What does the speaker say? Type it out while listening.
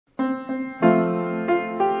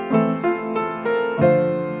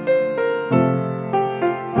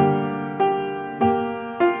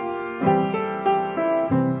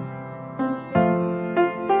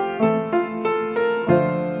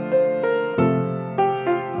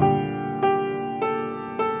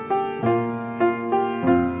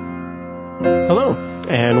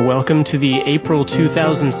welcome to the April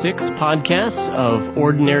 2006 podcast of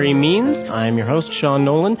Ordinary Means. I'm your host, Sean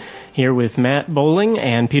Nolan, here with Matt Bowling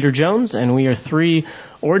and Peter Jones, and we are three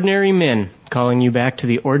ordinary men calling you back to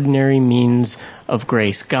the ordinary means of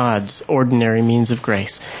grace, God's ordinary means of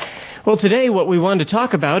grace. Well, today what we wanted to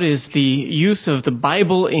talk about is the use of the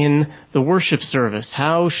Bible in the worship service.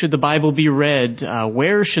 How should the Bible be read?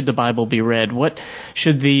 Where should the Bible be read? What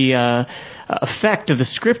should the effect of the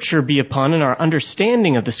Scripture be upon, and our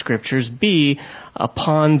understanding of the Scriptures be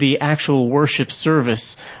upon the actual worship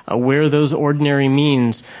service, where those ordinary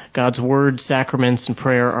means, God's Word, sacraments, and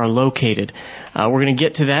prayer are located. We're going to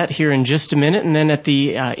get to that here in just a minute, and then at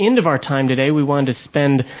the end of our time today, we wanted to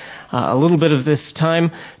spend a little bit of this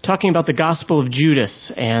time talking about the Gospel of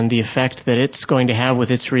Judas and the effect that it's going to have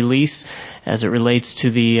with its release as it relates to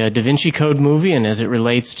the Da Vinci Code movie and as it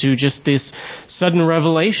relates to just this sudden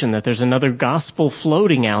revelation that there's another gospel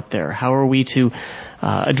floating out there. How are we to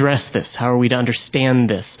address this? How are we to understand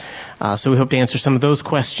this? So we hope to answer some of those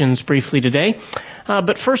questions briefly today.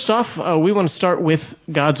 But first off, we want to start with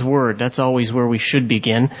God's Word. That's always where we should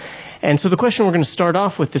begin. And so the question we're going to start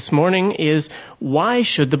off with this morning is, why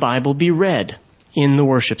should the Bible be read in the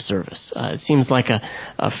worship service? It seems like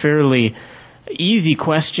a fairly easy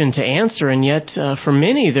question to answer, and yet for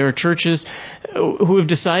many there are churches who have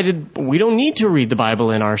decided we don't need to read the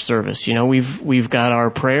Bible in our service. You know, we've got our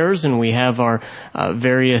prayers and we have our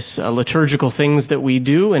various liturgical things that we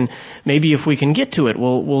do, and maybe if we can get to it,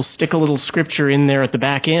 we'll stick a little scripture in there at the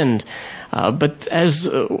back end. But as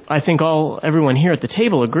I think everyone here at the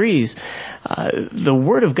table agrees, the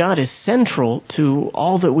Word of God is central to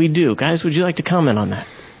all that we do. Guys, would you like to comment on that?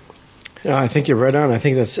 Yeah, I think you're right on. I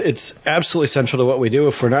think it's absolutely central to what we do.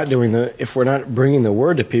 If we're not bringing the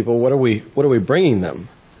Word to people, what are we bringing them?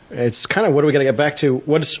 It's kind of what are we going to get back to?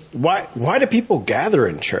 Why do people gather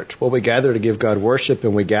in church? Well, we gather to give God worship,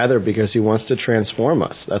 and we gather because He wants to transform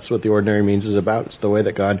us. That's what the ordinary means is about. It's the way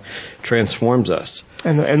that God transforms us.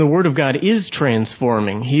 And the Word of God is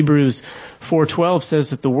transforming. Hebrews 4:12 says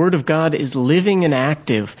that the Word of God is living and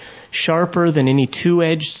active, sharper than any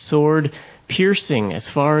two-edged sword, piercing as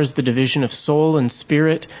far as the division of soul and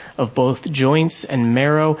spirit, of both joints and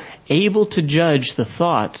marrow, able to judge the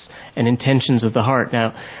thoughts and intentions of the heart.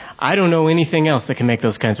 Now, I don't know anything else that can make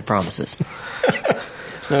those kinds of promises.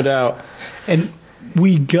 No doubt. And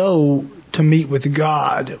we go to meet with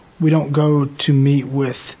God. We don't go to meet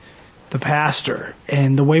with the pastor.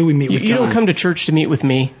 And the way we meet with God... You don't come to church to meet with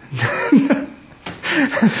me.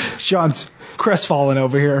 Sean's crestfallen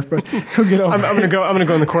over here, but he'll get over. I'm going to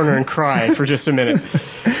go in the corner and cry for just a minute.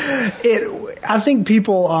 I think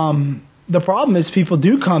people. The problem is people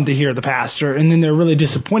do come to hear the pastor, and then they're really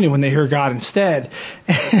disappointed when they hear God instead,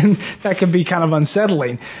 and that can be kind of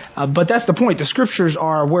unsettling. But that's the point. The Scriptures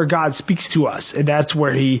are where God speaks to us, and that's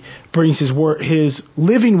where He brings His word, His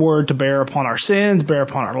living Word, to bear upon our sins, bear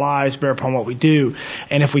upon our lives, bear upon what we do.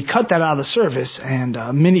 And if we cut that out of the service, and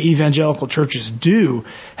many evangelical churches do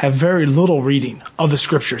have very little reading of the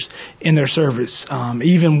Scriptures in their service,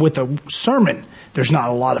 even with a sermon. There's not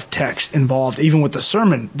a lot of text involved, even with the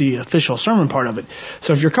sermon, the official sermon part of it.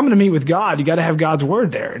 So if you're coming to meet with God, you got to have God's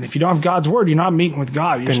Word there. And if you don't have God's Word, you're not meeting with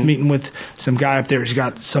God. You're just meeting with some guy up there who's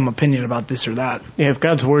got some opinion about this or that. Yeah, if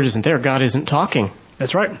God's Word isn't there, God isn't talking.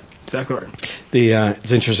 That's right. Exactly right.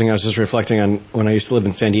 It's interesting. I was just reflecting on when I used to live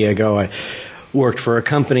in San Diego. I worked for a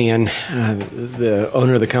company, and the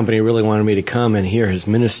owner of the company really wanted me to come and hear his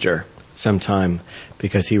minister sometime,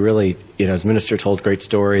 because he really, his minister told great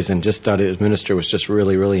stories, and just thought his minister was just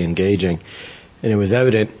really, really engaging. And it was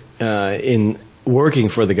evident in working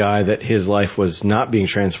for the guy that his life was not being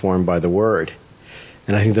transformed by the Word.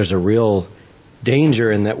 And I think there's a real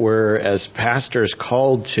danger in that we're, as pastors,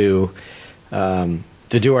 called to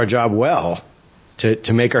do our job well,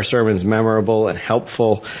 to make our sermons memorable and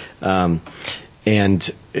helpful, and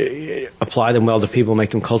apply them well to people, make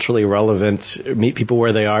them culturally relevant, meet people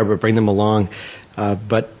where they are, but bring them along.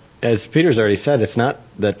 But as Peter's already said, it's not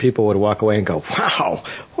that people would walk away and go, wow,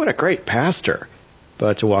 what a great pastor,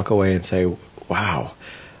 but to walk away and say, wow,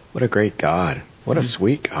 what a great God. What a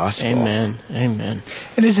sweet gospel. Amen. Amen.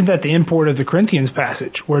 And isn't that the import of the Corinthians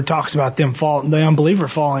passage, where it talks about the unbeliever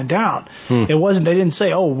falling down? It wasn't, they didn't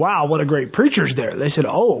say, oh, wow, what a great preacher's there. They said,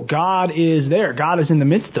 oh, God is there. God is in the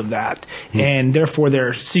midst of that. And therefore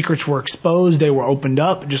their secrets were exposed. They were opened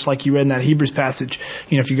up, just like you read in that Hebrews passage.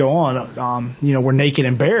 If you go on, we're naked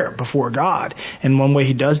and bare before God. And one way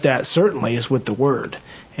He does that certainly is with the Word.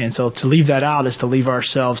 And so to leave that out is to leave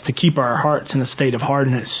ourselves, to keep our hearts in a state of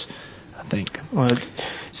hardness, I think. Well,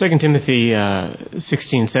 2 Timothy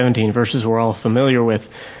 16:17, verses we're all familiar with.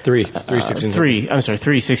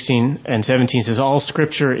 3:16 and 17 says, "All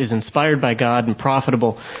Scripture is inspired by God and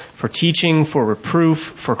profitable for teaching, for reproof,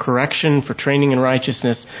 for correction, for training in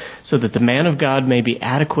righteousness, so that the man of God may be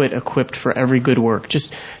adequate, equipped for every good work." Just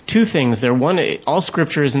two things there. One, all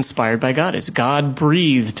Scripture is inspired by God. It's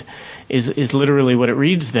God-breathed is literally what it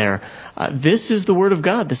reads there. This is the Word of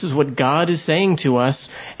God. This is what God is saying to us.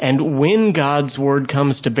 And when God's Word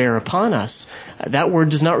comes to bear upon us, that Word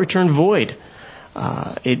does not return void.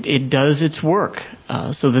 It does its work,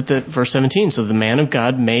 so that verse 17, so the man of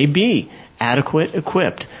God may be adequate,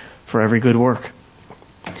 equipped for every good work.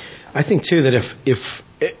 I think too that if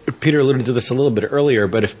Peter alluded to this a little bit earlier,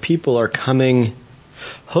 but if people are coming,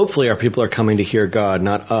 hopefully our people are coming to hear God,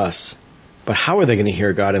 not us. But how are they going to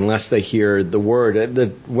hear God unless they hear the Word?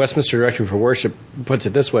 The Westminster Directory for Worship puts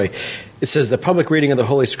it this way. It says the public reading of the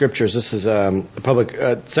Holy Scriptures, this is a public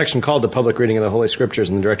section called the public reading of the Holy Scriptures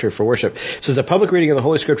in the Directory for Worship. It says the public reading of the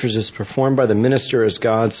Holy Scriptures is performed by the minister as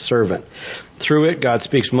God's servant. Through it, God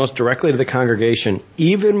speaks most directly to the congregation,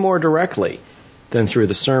 even more directly than through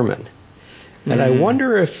the sermon. And I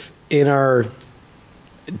wonder if in our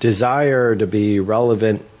desire to be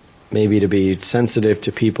relevant, maybe to be sensitive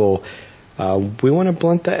to people, we want to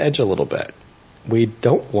blunt the edge a little bit. We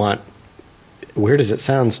don't want, weird as it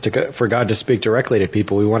sounds, for God to speak directly to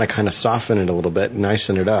people. We want to kind of soften it a little bit,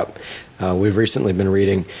 nicen it up. We've recently been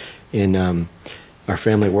reading in our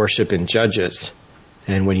family worship in Judges.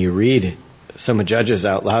 And when you read some of Judges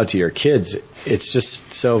out loud to your kids, it's just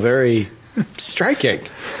so very striking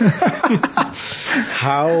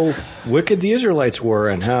how wicked the Israelites were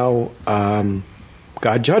and how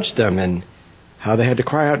God judged them and how they had to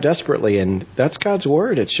cry out desperately. And that's God's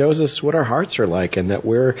Word. It shows us what our hearts are like and that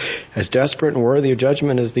we're as desperate and worthy of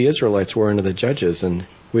judgment as the Israelites were under the Judges. And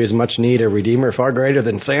we as much need a Redeemer far greater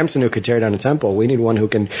than Samson, who could tear down a temple. We need one who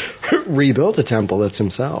can rebuild a temple that's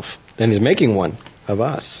himself. And he's making one of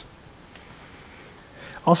us.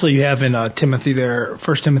 Also, you have in Timothy there,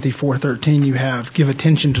 1 Timothy 4:13, you have give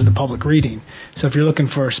attention to the public reading. So if you're looking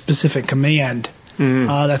for a specific command,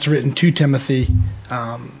 that's written to Timothy,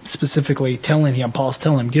 specifically telling him, Paul's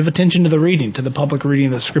telling him, give attention to the reading, to the public reading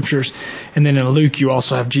of the Scriptures. And then in Luke, you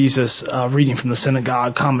also have Jesus reading from the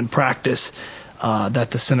synagogue, common practice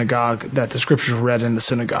that the Scriptures were read in the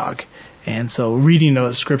synagogue. And so reading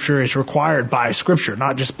the Scripture is required by Scripture,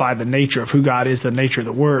 not just by the nature of who God is, the nature of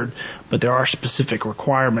the Word, but there are specific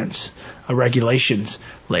requirements, regulations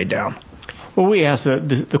laid down. Well, we asked,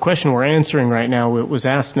 the question we're answering right now was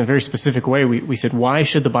asked in a very specific way. We said, why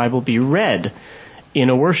should the Bible be read in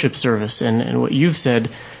a worship service? And what you've said,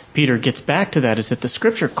 Peter, gets back to that, is that the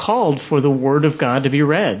Scripture called for the Word of God to be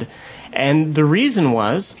read. And the reason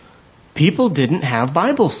was people didn't have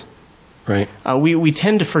Bibles. Right. We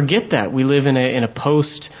tend to forget that. We live in a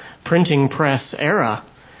post-printing press era.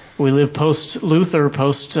 We live post-Luther,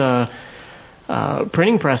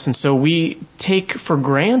 post-printing press, and so we take for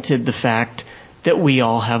granted the fact that we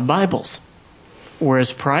all have Bibles.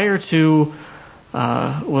 Whereas prior to,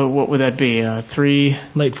 what would that be,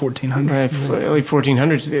 late 1400s. Right, late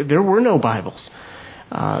 1400s, there were no Bibles.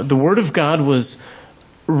 The Word of God was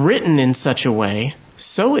written in such a way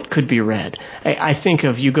so it could be read. I think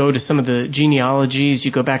of, you go to some of the genealogies,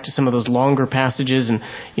 you go back to some of those longer passages and,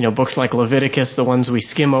 books like Leviticus, the ones we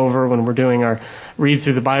skim over when we're doing our read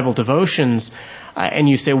through the Bible devotions, and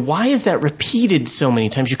you say, why is that repeated so many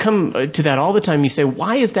times? You come to that all the time, you say,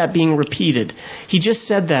 why is that being repeated? He just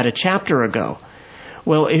said that a chapter ago.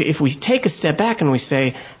 Well, if we take a step back and we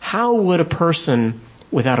say, how would a person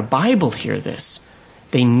without a Bible hear this?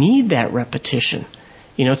 They need that repetition.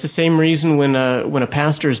 It's the same reason when a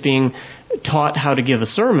pastor is being taught how to give a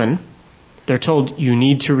sermon, they're told you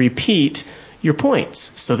need to repeat your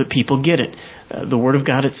points so that people get it. The Word of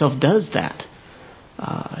God itself does that.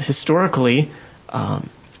 Historically,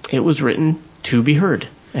 it was written to be heard.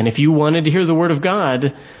 And if you wanted to hear the Word of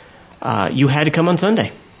God, you had to come on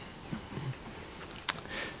Sunday.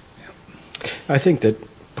 I think that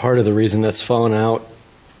part of the reason that's fallen out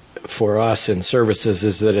for us in services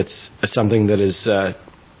is that it's something that is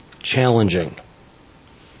challenging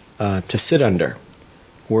to sit under.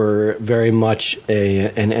 We're very much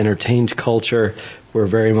an entertained culture. We're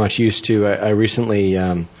very much used to, I recently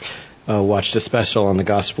watched a special on the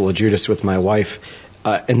Gospel of Judas with my wife,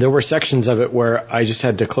 and there were sections of it where I just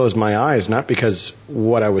had to close my eyes, not because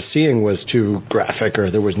what I was seeing was too graphic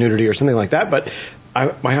or there was nudity or something like that, but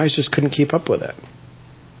my eyes just couldn't keep up with it.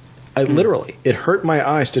 Literally, it hurt my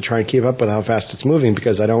eyes to try and keep up with how fast it's moving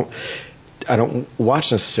because I don't watch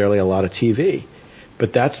necessarily a lot of TV.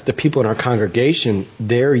 But that's the people in our congregation.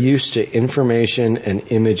 They're used to information and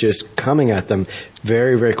images coming at them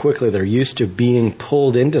very, very quickly. They're used to being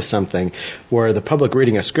pulled into something where the public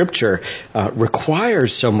reading of Scripture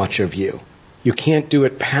requires so much of you. You can't do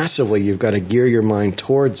it passively. You've got to gear your mind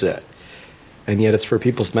towards it. And yet it's for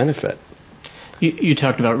people's benefit. You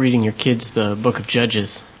talked about reading your kids the book of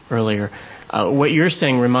Judges earlier. What you're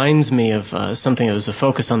saying reminds me of something that was a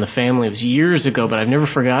focus on the family. It was years ago, but I've never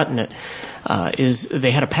forgotten it. Is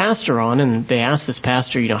they had a pastor on, and they asked this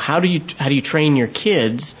pastor, how do you train your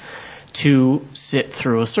kids to sit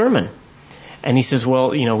through a sermon? And he says,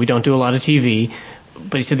 well, we don't do a lot of TV,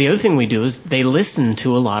 but he said the other thing we do is they listen to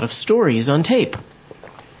a lot of stories on tape.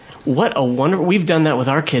 We've done that with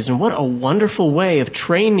our kids, and what a wonderful way of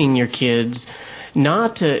training your kids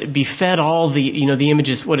not to be fed all the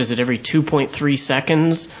images. What is it, every 2.3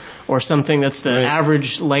 seconds or something? That's the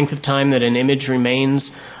average length of time that an image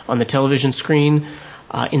remains on the television screen.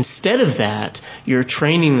 Instead of that, you're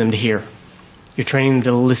training them to hear. You're training them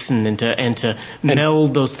to listen and to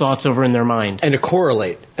meld those thoughts over in their mind. And to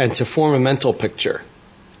correlate and to form a mental picture,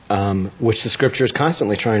 which the Scripture is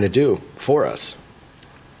constantly trying to do for us.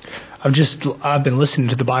 I've been listening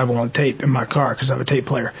to the Bible on tape in my car because I have a tape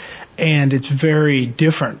player, and it's very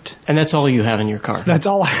different. And that's all you have in your car? That's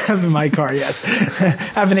all I have in my car, yes.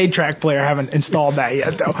 I have an 8-track player. I haven't installed that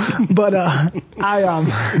yet, though. But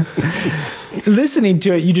listening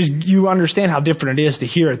to it, you understand how different it is to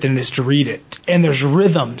hear it than it is to read it. And there's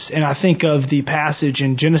rhythms. And I think of the passage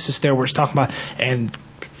in Genesis there where it's talking about, and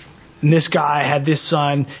this guy had this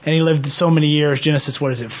son, and he lived so many years, Genesis,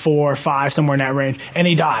 4 or 5, somewhere in that range, and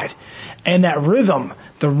he died. And that rhythm,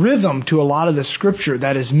 the rhythm to a lot of the Scripture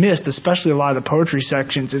that is missed, especially a lot of the poetry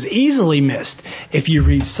sections, is easily missed if you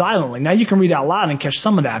read silently. Now, you can read out loud and catch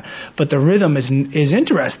some of that, but the rhythm is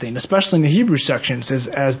interesting, especially in the Hebrew sections,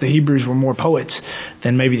 as the Hebrews were more poets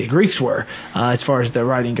than maybe the Greeks were, as far as the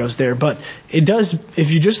writing goes there. But it does, if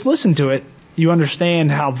you just listen to it, you understand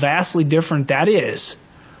how vastly different that is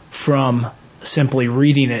from simply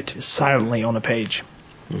reading it silently on a page.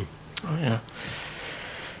 Oh, yeah.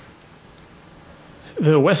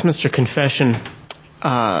 The Westminster Confession,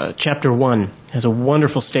 chapter 1, has a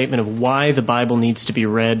wonderful statement of why the Bible needs to be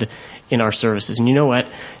read in our services. And you know what?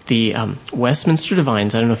 The Westminster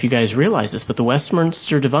Divines, I don't know if you guys realize this, but the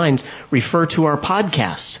Westminster Divines refer to our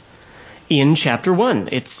podcast in chapter 1.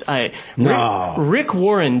 It's Rick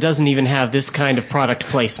Warren doesn't even have this kind of product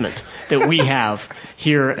placement that we have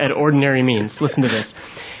here at Ordinary Means. Listen to this.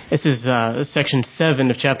 This is section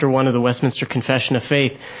 7 of chapter 1 of the Westminster Confession of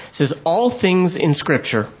Faith. It says, all things in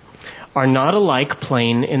Scripture are not alike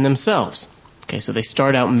plain in themselves. Okay, so they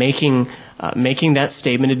start out making that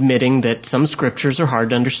statement, admitting that some Scriptures are hard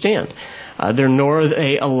to understand. They're nor are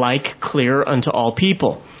they alike clear unto all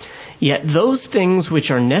people. Yet those things which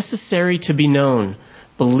are necessary to be known,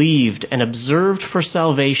 believed, and observed for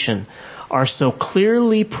salvation are so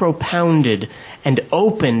clearly propounded and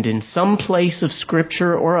opened in some place of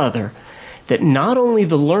Scripture or other, that not only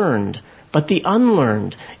the learned, but the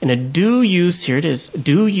unlearned, in a due use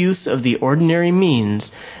of the ordinary means,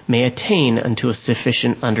 may attain unto a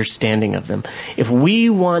sufficient understanding of them. If we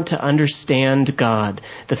want to understand God,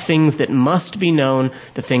 the things that must be known,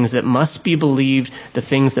 the things that must be believed, the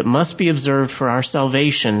things that must be observed for our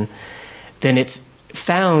salvation, then it's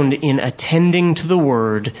found in attending to the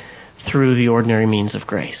Word through the ordinary means of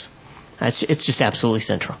grace. It's just absolutely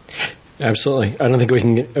central. Absolutely. I don't think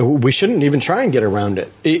we shouldn't even try and get around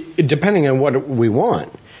it, depending on what we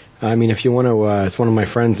want. I mean, if you want to, as one of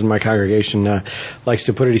my friends in my congregation likes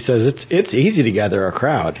to put it, he says, it's easy to gather a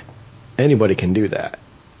crowd. Anybody can do that.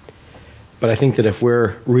 But I think that if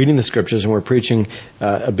we're reading the Scriptures and we're preaching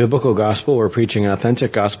a biblical gospel, we're preaching an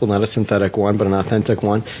authentic gospel, not a synthetic one, but an authentic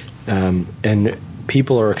one, and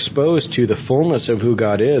people are exposed to the fullness of who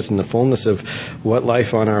God is and the fullness of what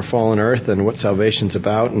life on our fallen earth and what salvation's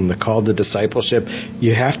about and the call to discipleship,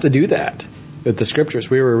 you have to do that with the Scriptures.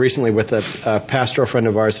 We were recently with a pastoral friend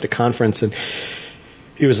of ours at a conference, and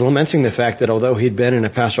he was lamenting the fact that although he'd been in a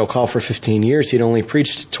pastoral call for 15 years, he'd only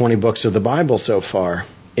preached 20 books of the Bible so far.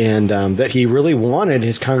 And that he really wanted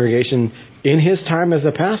his congregation, in his time as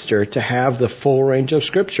a pastor, to have the full range of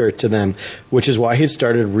Scripture to them, which is why he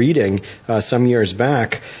started reading some years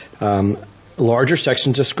back larger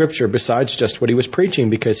sections of Scripture besides just what he was preaching,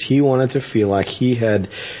 because he wanted to feel like he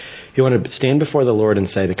wanted to stand before the Lord and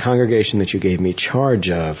say, the congregation that you gave me charge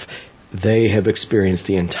of, they have experienced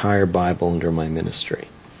the entire Bible under my ministry.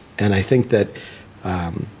 And I think that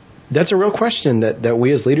that's a real question that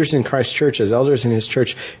we as leaders in Christ Church, as elders in His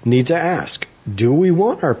church, need to ask. Do we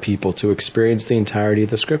want our people to experience the entirety of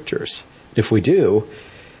the Scriptures? If we do,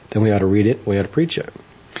 then we ought to read it, we ought to preach it.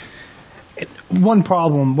 One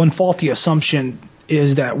problem, one faulty assumption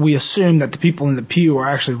is that we assume that the people in the pew are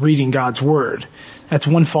actually reading God's Word. That's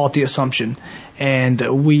one faulty assumption. And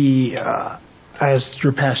we, as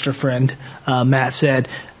your pastor friend, Matt said,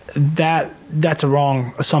 that's a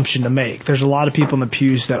wrong assumption to make. There's a lot of people in the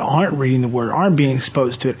pews that aren't reading the Word, aren't being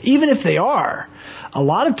exposed to it. Even if they are, a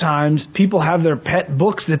lot of times people have their pet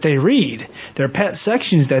books that they read, their pet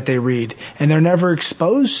sections that they read, and they're never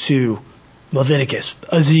exposed to Leviticus,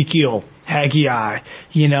 Ezekiel, Haggai,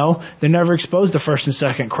 they're never exposed to 1st and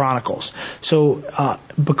 2nd Chronicles. So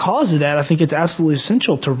because of that, I think it's absolutely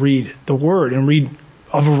essential to read the Word and read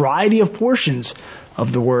a variety of portions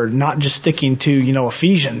of the Word, not just sticking to,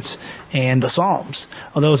 Ephesians and the Psalms.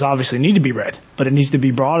 Well, those obviously need to be read, but it needs to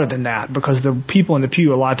be broader than that, because the people in the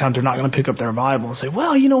pew, a lot of times, are not going to pick up their Bible and say,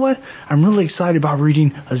 well, you know what? I'm really excited about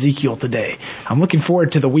reading Ezekiel today. I'm looking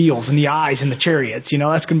forward to the wheels and the eyes and the chariots.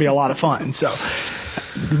 That's going to be a lot of fun. So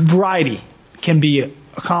variety can be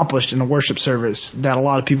accomplished in a worship service that a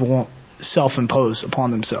lot of people won't self-impose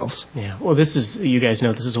upon themselves. Yeah. Well, you guys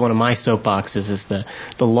know, this is one of my soapboxes, is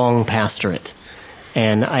the long pastorate.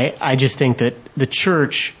 And I just think that the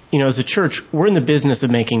church, as a church, we're in the business of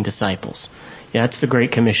making disciples. Yeah, that's the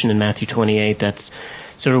Great Commission in Matthew 28. That's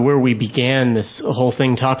sort of where we began this whole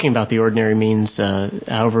thing, talking about the ordinary means,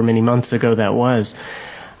 however many months ago that was.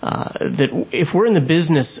 That if we're in the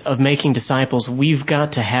business of making disciples, we've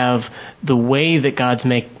got to have the way that God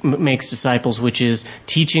makes disciples, which is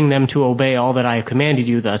teaching them to obey all that I have commanded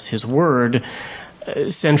you, thus His Word,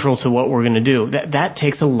 central to what we're going to do. That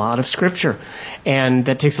takes a lot of Scripture, and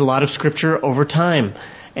that takes a lot of Scripture over time.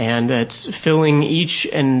 And it's filling each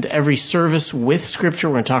and every service with Scripture.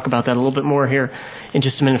 We're going to talk about that a little bit more here in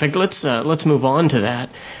just a minute. In fact, let's move on to that.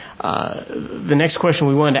 The next question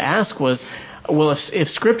we wanted to ask was, well, if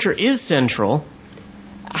Scripture is central,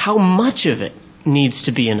 how much of it needs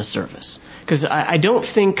to be in a service? Because I don't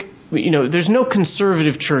think, there's no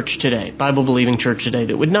conservative church today, Bible-believing church today,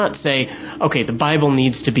 that would not say, okay, the Bible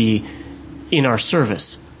needs to be in our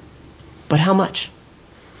service. But how much?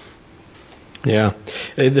 Yeah,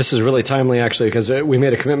 this is really timely, actually, because we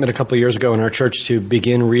made a commitment a couple of years ago in our church to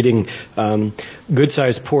begin reading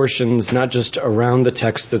good-sized portions, not just around the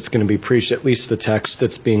text that's going to be preached, at least the text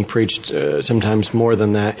that's being preached, sometimes more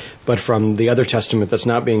than that, but from the other Testament that's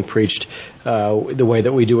not being preached. The way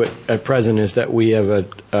that we do it at present is that we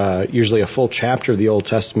have usually a full chapter of the Old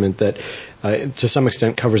Testament that to some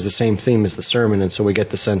extent covers the same theme as the sermon, and so we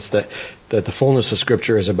get the sense that the fullness of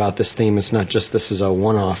Scripture is about this theme. It's not just this is a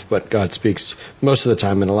one-off, but God speaks most of the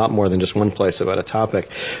time in a lot more than just one place about a topic.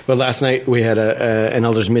 But last night we had an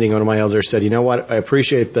elders meeting. One of my elders said, you know what, I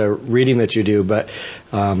appreciate the reading that you do, but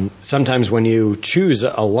sometimes when you choose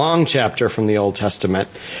a long chapter from the Old Testament,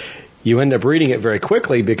 you end up reading it very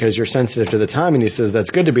quickly because you're sensitive to the time. And he says, that's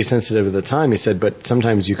good to be sensitive to the time. He said, but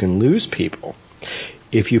sometimes you can lose people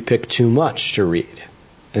if you pick too much to read,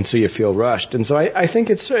 and so you feel rushed. And so I think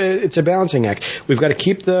it's a balancing act. We've got to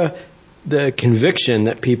keep the conviction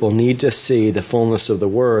that people need to see the fullness of the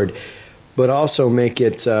Word, but also make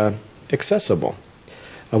it accessible.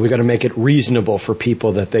 We've got to make it reasonable for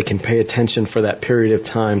people that they can pay attention for that period of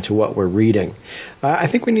time to what we're reading. I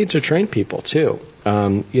think we need to train people, too.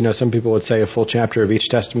 Some people would say a full chapter of each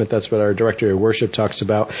Testament. That's what our director of worship talks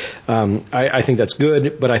about. I think that's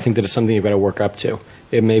good, but I think that it's something you've got to work up to.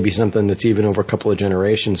 It may be something that's even over a couple of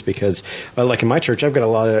generations, because like in my church, I've got a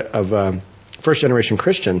lot of first-generation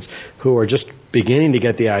Christians who are just beginning to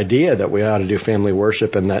get the idea that we ought to do family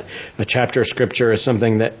worship, and that a chapter of Scripture is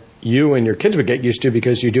something that you and your kids would get used to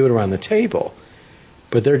because you do it around the table.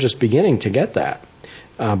 But they're just beginning to get that.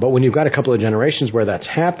 But when you've got a couple of generations where that's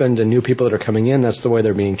happened and new people that are coming in, that's the way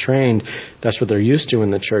they're being trained, that's what they're used to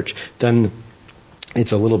in the church, then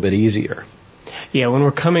it's a little bit easier. Yeah, when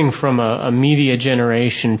we're coming from a media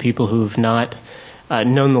generation, people who've not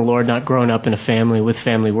known the Lord, not grown up in a family with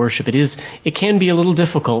family worship, it can be a little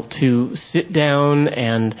difficult to sit down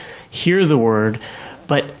and hear the Word,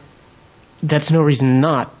 but that's no reason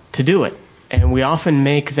not to do it. And we often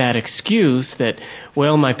make that excuse that,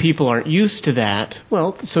 well, my people aren't used to that.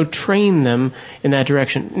 Well, so train them in that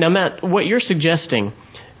direction. Now, Matt, what you're suggesting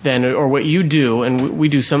then, or what you do, and we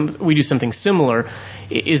do something similar,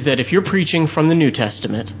 is that if you're preaching from the New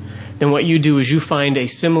Testament, then what you do is you find a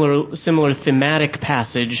similar thematic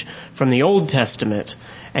passage from the Old Testament,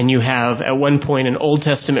 and you have at one point an Old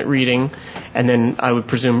Testament reading, and then I would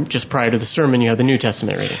presume just prior to the sermon you have the New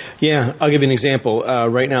Testament reading. Yeah, I'll give you an example.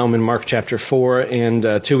 Right now I'm in Mark chapter 4,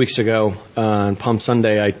 and 2 weeks ago on Palm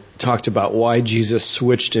Sunday I talked about why Jesus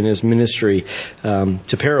switched in his ministry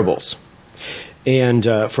to parables. And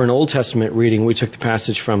for an Old Testament reading, we took the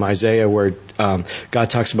passage from Isaiah where God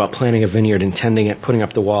talks about planting a vineyard and tending it, putting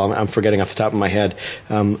up the wall. I'm forgetting off the top of my head.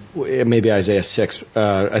 It may be Isaiah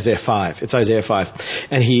 5. It's Isaiah 5.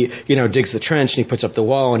 And he, digs the trench and he puts up the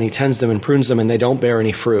wall and he tends them and prunes them and they don't bear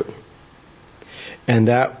any fruit. And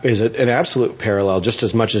that is an absolute parallel, just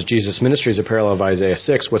as much as Jesus' ministry is a parallel of Isaiah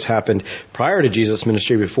 6. What's happened prior to Jesus'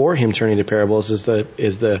 ministry, before him turning to parables, is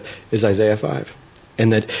Isaiah 5.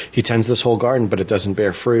 And that he tends this whole garden, but it doesn't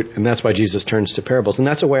bear fruit. And that's why Jesus turns to parables. And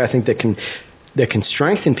that's a way I think that can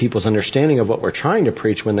strengthen people's understanding of what we're trying to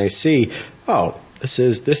preach when they see, this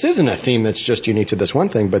isn't a theme that's just unique to this one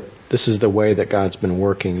thing, but this is the way that God's been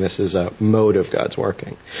working. This is a mode of God's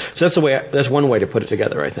working. So that's one way to put it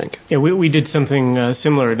together, I think. Yeah, we did something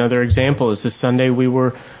similar. Another example is this Sunday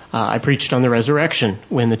I preached on the resurrection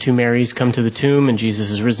when the two Marys come to the tomb and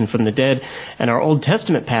Jesus is risen from the dead. And our Old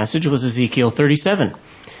Testament passage was Ezekiel 37,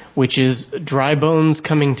 which is dry bones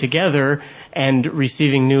coming together and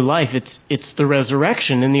receiving new life. It's the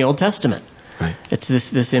resurrection in the Old Testament. Right. It's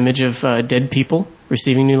this image of dead people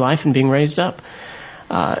receiving new life and being raised up.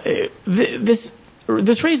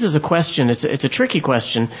 This raises a question. It's a tricky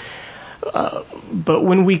question. But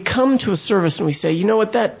when we come to a service and we say, you know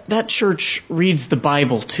what, that church reads the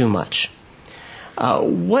Bible too much.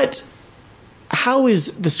 How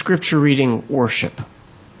is the scripture reading worship?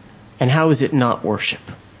 And how is it not worship?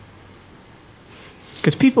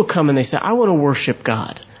 Because people come and they say, I want to worship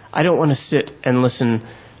God. I don't want to sit and listen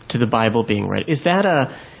to the Bible being read. Is that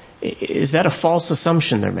a false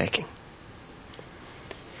assumption they're making?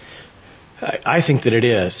 I think that it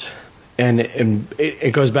is. And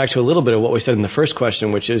it goes back to a little bit of what we said in the first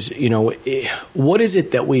question, which is, what is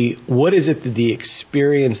it the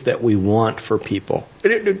experience that we want for people?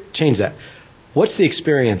 Change that. What's the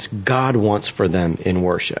experience God wants for them in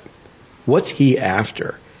worship? What's he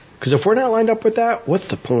after? Because if we're not lined up with that, what's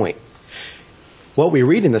the point? What we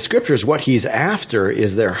read in the scriptures, what he's after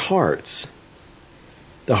is their hearts.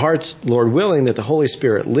 The hearts, Lord willing, that the Holy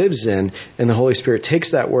Spirit lives in, and the Holy Spirit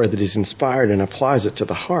takes that word that is inspired and applies it to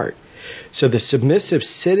the heart. So the submissive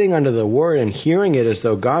sitting under the word and hearing it as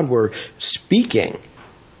though God were speaking,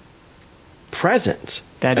 present,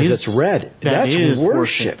 it's read. That's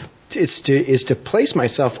worship. Is to place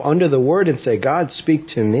myself under the word and say, God, speak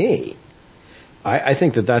to me. I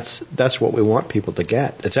think that's what we want people to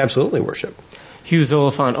get. It's absolutely worship. Hughes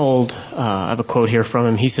Oliphant Old, I have a quote here from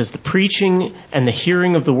him. He says, the preaching and the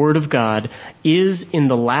hearing of the Word of God is, in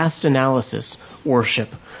the last analysis, worship.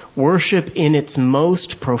 Worship in its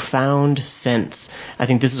most profound sense. I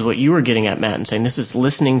think this is what you were getting at, Matt, and saying this is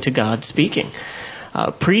listening to God speaking.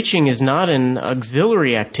 Preaching is not an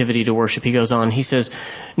auxiliary activity to worship, he goes on. He says,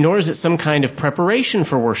 nor is it some kind of preparation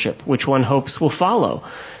for worship, which one hopes will follow.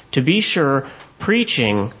 To be sure,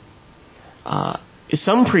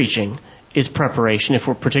 some preaching is preparation,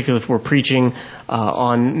 particularly if we're preaching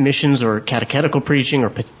on missions or catechetical preaching or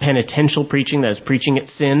penitential preaching, that is preaching at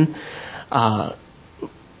sin. But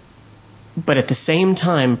at the same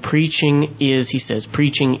time, preaching is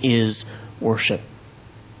worship.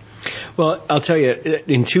 Well, I'll tell you,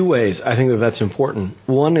 in two ways, I think that's important.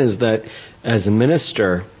 One is that as a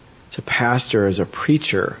minister, as a pastor, as a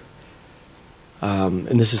preacher,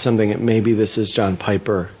 and this is something that maybe this is John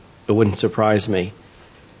Piper, it wouldn't surprise me.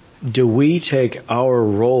 Do we take our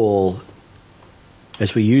role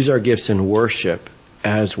as we use our gifts in worship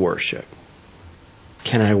as worship?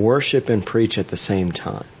 Can I worship and preach at the same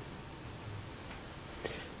time?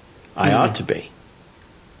 I ought to be.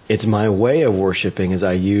 It's my way of worshiping as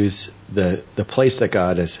I use the place that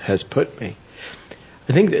God has put me.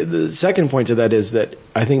 I think the second point to that is that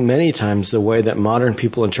I think many times the way that modern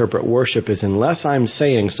people interpret worship is unless I'm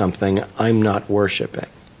saying something, I'm not worshiping.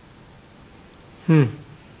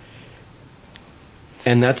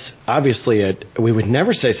 And that's obviously we would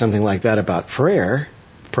never say something like that about prayer.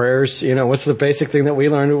 Prayers, what's the basic thing that we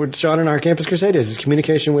learned with Sean in our Campus Crusade is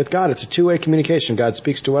communication with God. It's a two-way communication. God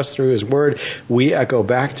speaks to us through his word. We echo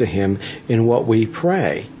back to him in what we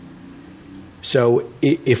pray. So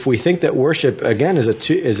if we think that worship, again, is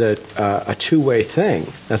a two-way thing,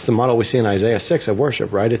 that's the model we see in Isaiah 6 of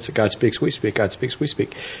worship, right? It's God speaks, we speak, God speaks, we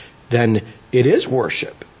speak. Then it is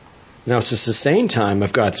worship. Now, it's a sustained time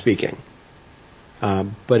of God speaking.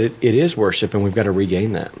 But it is worship, and we've got to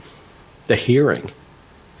regain that. The hearing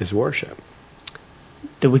is worship.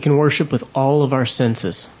 That we can worship with all of our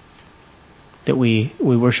senses. That we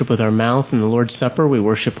worship with our mouth in the Lord's Supper. We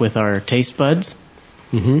worship with our taste buds.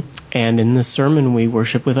 Mm-hmm. And in the sermon, we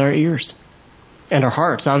worship with our ears. And our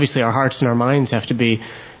hearts. Obviously, our hearts and our minds have to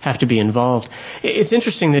be involved. It's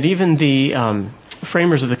interesting that even the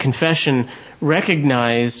framers of the confession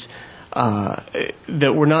recognized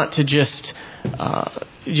that we're not to just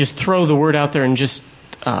throw the word out there and just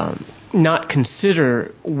not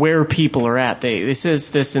consider where people are at. They says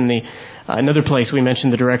this in the another place we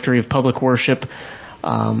mentioned, the Directory of Public Worship.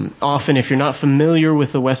 Often, if you're not familiar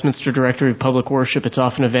with the Westminster Directory of Public Worship, it's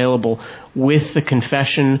often available with the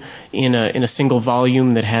confession in a single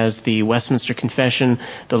volume that has the Westminster Confession,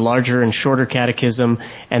 the larger and shorter catechism,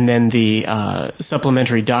 and then the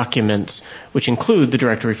supplementary documents, which include the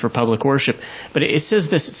Directory for Public Worship. But it says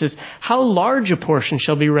this, it says, how large a portion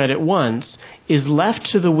shall be read at once is left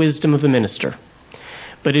to the wisdom of the minister.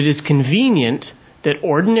 But it is convenient that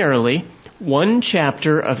ordinarily one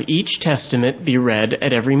chapter of each testament be read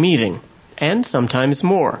at every meeting, and sometimes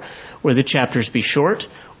more, where the chapters be short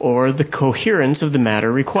or the coherence of the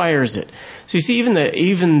matter requires it. So you see,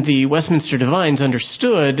 even the Westminster Divines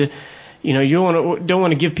understood, you don't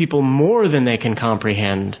want to give people more than they can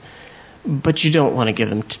comprehend, but you don't want to give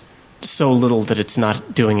them so little that it's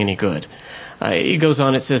not doing any good. It goes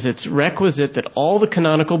on, it says, it's requisite that all the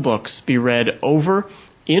canonical books be read over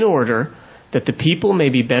in order, that the people may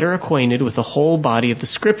be better acquainted with the whole body of the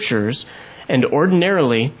Scriptures, and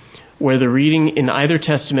ordinarily, where the reading in either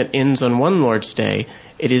testament ends on one Lord's Day,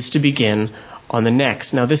 it is to begin on the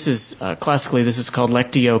next. Now this is, classically, this is called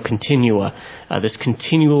Lectio Continua, this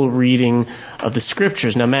continual reading of the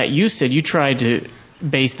Scriptures. Now Matt, you said you tried to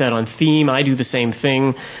base that on theme. I do the same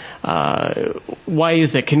thing. Why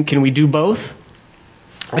is that? Can we do both?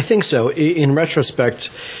 I think so. In retrospect,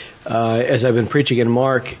 as I've been preaching in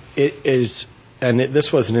Mark, it is, and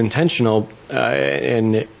this wasn't intentional,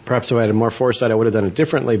 and perhaps if I had more foresight, I would have done it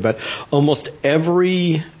differently, but almost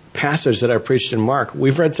every passage that I preached in Mark,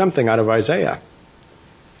 we've read something out of Isaiah,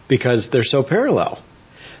 because they're so parallel.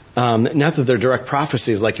 Not that they're direct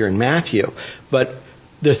prophecies like you're in Matthew, but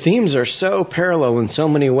the themes are so parallel in so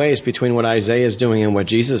many ways between what Isaiah is doing and what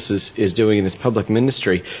Jesus is doing in his public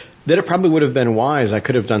ministry that it probably would have been wise. I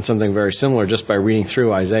could have done something very similar just by reading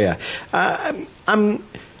through Isaiah.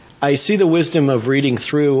 I see the wisdom of reading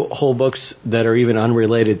through whole books that are even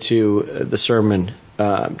unrelated to the sermon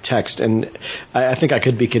text, and I think I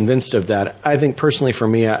could be convinced of that. I think personally for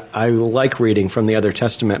me, I like reading from the other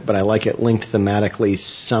testament, but I like it linked thematically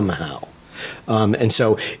somehow. And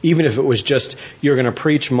so even if it was just you're going to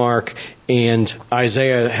preach Mark and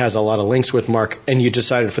Isaiah has a lot of links with Mark, and you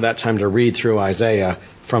decided for that time to read through Isaiah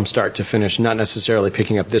from start to finish, not necessarily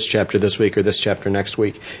picking up this chapter this week or this chapter next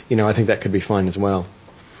week, I think that could be fine as well.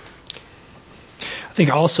 I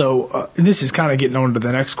think also, and this is kind of getting on to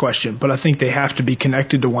the next question, but I think they have to be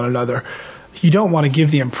connected to one another. You don't want to give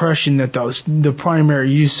the impression that the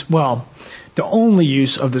primary use, the only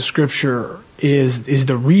use of the Scripture is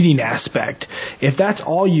the reading aspect. If that's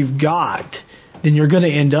all you've got, then you're going to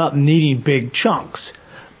end up needing big chunks.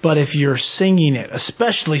 But if you're singing it,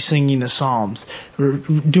 especially singing the Psalms,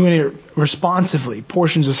 doing it responsively,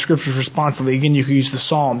 portions of Scriptures responsively, again, you can use the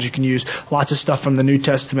Psalms, you can use lots of stuff from the New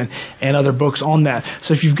Testament and other books on that.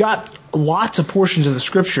 So if you've got lots of portions of the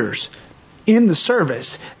Scriptures in the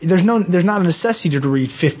service, there's not a necessity to read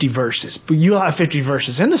 50 verses. But you'll have 50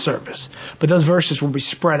 verses in the service. But those verses will be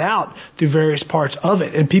spread out through various parts of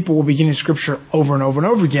it. And people will be getting Scripture over and over and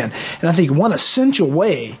over again. And I think one essential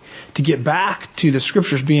way to get back to the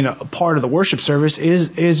Scriptures being a part of the worship service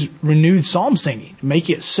is renewed psalm singing. Make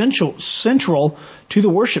it central to the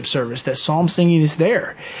worship service, that psalm singing is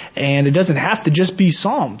there. And it doesn't have to just be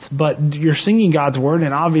psalms, but you're singing God's word.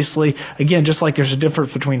 And obviously, again, just like there's a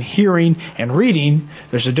difference between hearing and reading,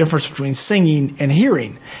 there's a difference between singing and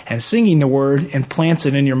hearing. And singing the word implants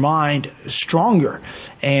it in your mind stronger,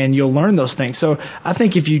 and you'll learn those things. So I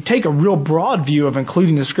think if you take a real broad view of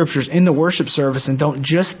including the Scriptures in the worship service and don't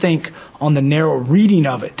just think on the narrow reading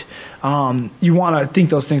of it, you want to think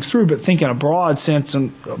those things through, but think in a broad sense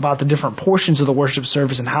about the different portions of the worship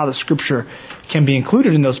service and how the Scripture can be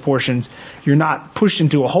included in those portions. You're not pushed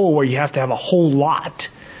into a hole where you have to have a whole lot.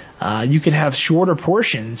 You can have shorter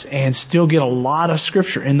portions and still get a lot of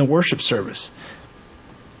Scripture in the worship service.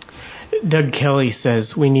 Doug Kelly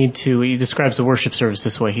says he describes the worship service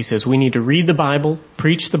this way. He says, we need to read the Bible,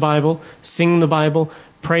 preach the Bible, sing the Bible,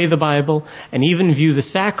 pray the Bible, and even view the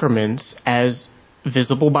sacraments as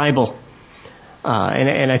visible Bible.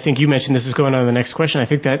 And I think you mentioned this is going on to the next question. I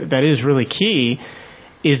think that is really key,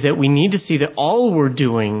 is that we need to see that all we're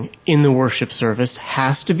doing in the worship service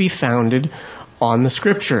has to be founded on the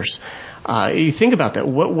Scriptures. You think about that.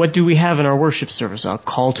 What do we have in our worship service? A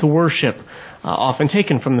call to worship, often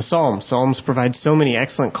taken from the Psalms. Psalms provide so many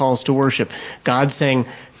excellent calls to worship. God saying,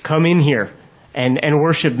 come in here and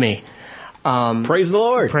worship me. Praise the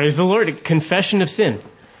Lord. Praise the Lord. Confession of sin.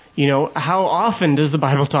 How often does the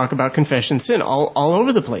Bible talk about confession sin? All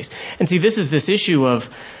over the place. And see, this is this issue of,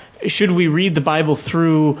 should we read the Bible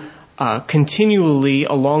through continually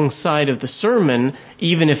alongside of the sermon,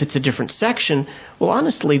 even if it's a different section? Well,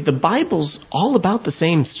 honestly, the Bible's all about the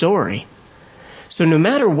same story. So no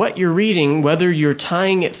matter what you're reading, whether you're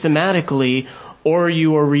tying it thematically or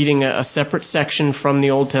you are reading a separate section from the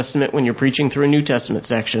Old Testament when you're preaching through a New Testament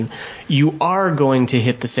section, you are going to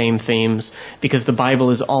hit the same themes because the Bible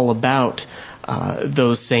is all about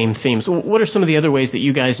those same themes. What are some of the other ways that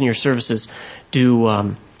you guys in your services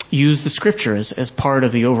do use the Scripture as part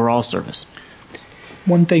of the overall service?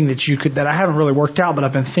 One thing that I haven't really worked out, but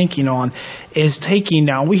I've been thinking on, is taking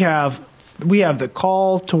now we have the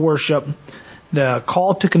call to worship, the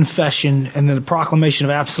call to confession, and then the proclamation of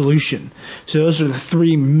absolution. So those are the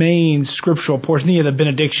three main scriptural portions. You have the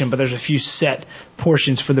benediction, but there's a few set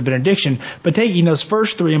portions for the benediction. But taking those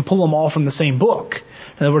first three and pull them all from the same book.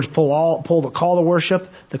 In other words, pull the call to worship,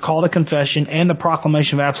 the call to confession, and the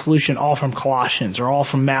proclamation of absolution all from Colossians or all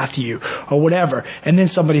from Matthew or whatever. And then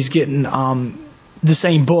somebody's getting the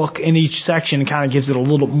same book in each section, kind of gives it a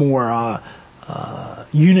little more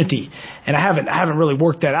unity. And I haven't really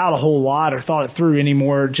worked that out a whole lot or thought it through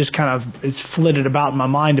anymore. Just kind of, it's flitted about in my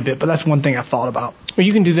mind a bit, but that's one thing I've thought about. Well,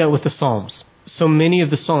 you can do that with the Psalms. So many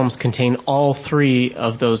of the Psalms contain all three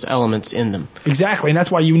of those elements in them. Exactly, and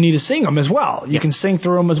that's why you need to sing them as well. You can sing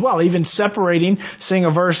through them as well, even separating, sing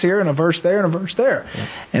a verse here and a verse there and a verse there,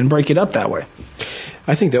 and break it up that way.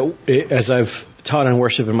 I think that as I've taught on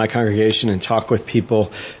worship in my congregation and talked with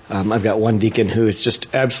people, I've got one deacon who is just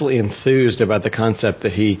absolutely enthused about the concept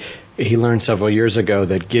that he learned several years ago,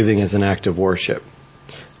 that giving is an act of worship.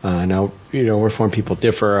 Now, Reformed people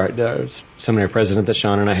differ. Seminary president that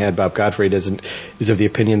Sean and I had, Bob Gottfried, is of the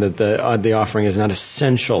opinion that the offering is not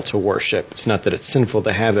essential to worship. It's not that it's sinful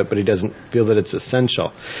to have it, but he doesn't feel that it's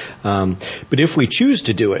essential. But if we choose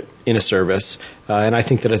to do it in a service, and I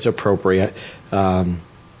think that it's appropriate, tying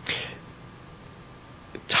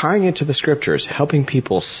it to the Scriptures, helping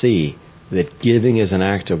people see that giving is an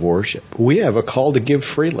act of worship. We have a call to give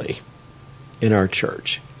freely in our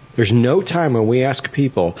church. There's no time when we ask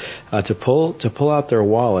people to pull out their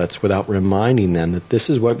wallets without reminding them that this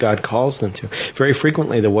is what God calls them to. Very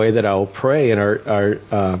frequently, the way that I'll pray in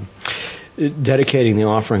our dedicating the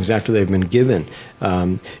offerings after they've been given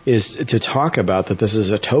is to talk about that this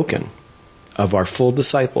is a token of our full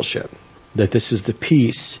discipleship, that this is the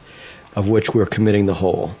piece of which we're committing the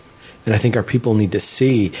whole. And I think our people need to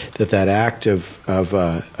see that act of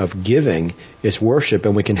giving is worship,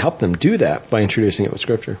 and we can help them do that by introducing it with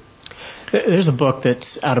Scripture. There's a book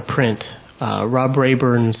that's out of print, Rob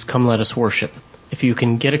Rayburn's Come Let Us Worship. If you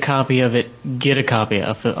can get a copy of it, get a copy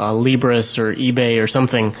of it, Libris or eBay or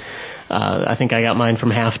something. I think I got mine from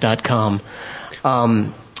half.com.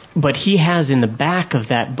 But he has in the back of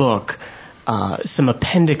that book some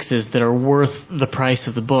appendixes that are worth the price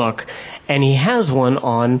of the book, and he has one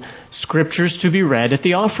on scriptures to be read at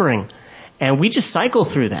the offering, and we just cycle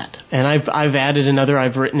through that. And I've added another.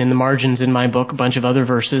 I've written in the margins in my book a bunch of other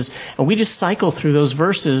verses, and we just cycle through those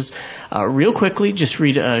verses real quickly. Just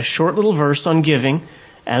read a short little verse on giving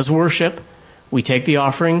as worship. We take the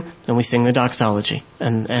offering and we sing the doxology,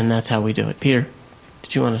 and that's how we do it. Peter,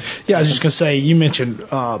 did you want to? Yeah, I was just going to say, you mentioned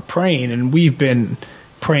praying, and we've been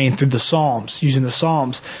praying through the Psalms, using the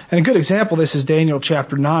Psalms. And a good example of this is Daniel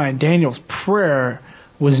chapter 9. Daniel's prayer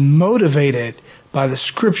was motivated by the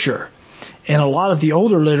Scripture. And a lot of the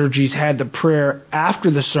older liturgies had the prayer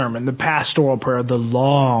after the sermon, the pastoral prayer, the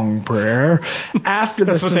long prayer. After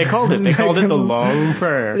That's what they called it. They called it the long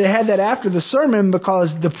prayer. They had that after the sermon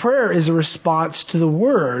because the prayer is a response to the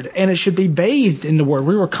Word, and it should be bathed in the Word.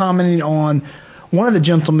 We were commenting on one of the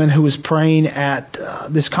gentlemen who was praying at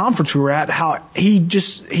this conference we were at, how he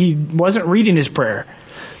wasn't reading his prayer.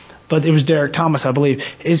 But it was Derek Thomas, I believe.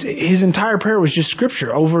 His entire prayer was just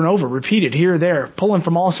Scripture over and over, repeated here or there, pulling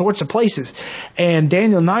from all sorts of places. And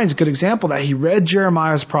Daniel 9 is a good example of that. He read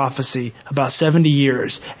Jeremiah's prophecy about 70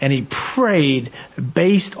 years, and he prayed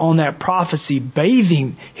based on that prophecy,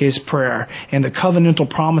 bathing his prayer in the covenantal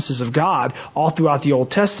promises of God all throughout the Old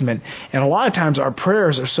Testament. And a lot of times our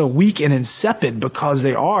prayers are so weak and insipid because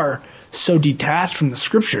they are so detached from the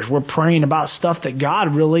Scriptures. We're praying about stuff that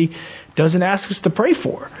God really doesn't ask us to pray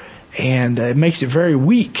for. And it makes it very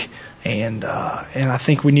weak. And I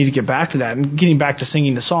think we need to get back to that. And getting back to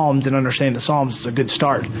singing the Psalms and understanding the Psalms is a good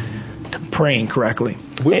start to praying correctly.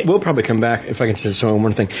 We'll probably come back, if I can say so,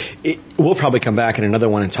 one thing. We'll probably come back in another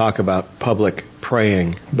one and talk about public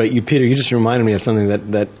praying. But Peter, you just reminded me of something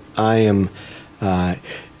that I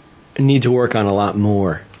need to work on a lot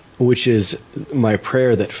more, which is my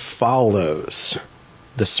prayer that follows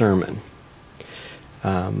the sermon.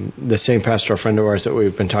 The same pastoral friend of ours that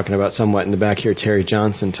we've been talking about somewhat in the back here, Terry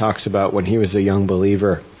Johnson, talks about when he was a young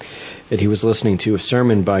believer that he was listening to a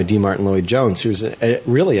sermon by D. Martin Lloyd-Jones, who's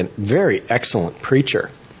really a very excellent preacher.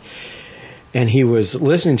 And he was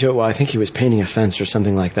listening to it while I think he was painting a fence or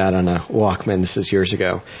something like that on a Walkman. This is years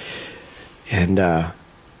ago. And the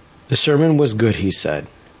sermon was good, he said,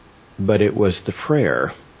 but it was the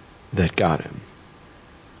prayer that got him.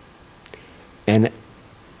 And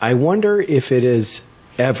I wonder if it has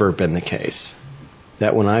ever been the case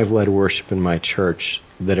that when I've led worship in my church,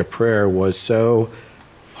 that a prayer was so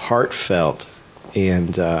heartfelt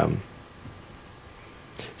and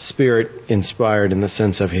Spirit-inspired in the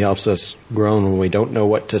sense of He helps us groan when we don't know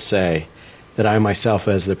what to say, that I myself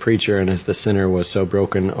as the preacher and as the sinner was so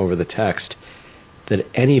broken over the text that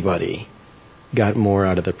anybody got more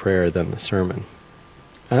out of the prayer than the sermon.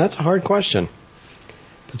 And that's a hard question.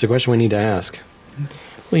 It's a question we need to ask.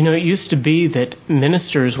 Well, it used to be that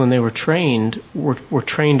ministers, when they were trained, were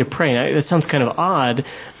trained to pray. Now, that sounds kind of odd,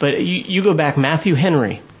 but you go back, Matthew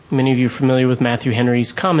Henry. Many of you are familiar with Matthew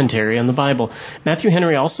Henry's commentary on the Bible. Matthew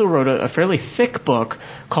Henry also wrote a fairly thick book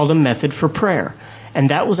called A Method for Prayer. And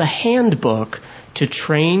that was a handbook to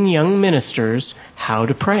train young ministers how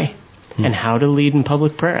to pray and how to lead in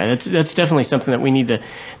public prayer. That's definitely something that we need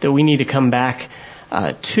to come back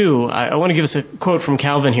to. I want to give us a quote from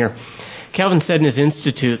Calvin here. Calvin said in his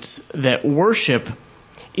Institutes that worship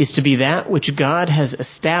is to be that which God has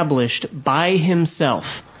established by Himself.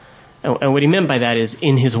 And what he meant by that is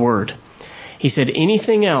in His Word. He said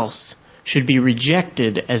anything else should be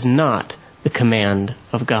rejected as not the command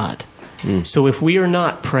of God. So if we are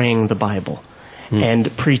not praying the Bible and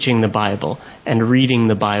preaching the Bible and reading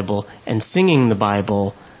the Bible and singing the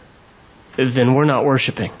Bible, then we're not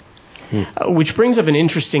worshiping. Which brings up an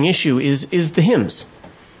interesting issue is the hymns.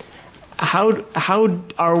 How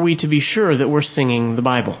are we to be sure that we're singing the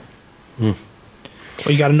Bible?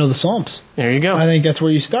 Well, you got to know the Psalms. There you go. I think that's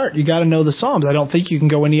where you start. You got to know the Psalms. I don't think you can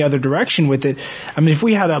go any other direction with it. I mean, if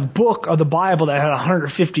we had a book of the Bible that had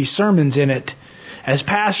 150 sermons in it, as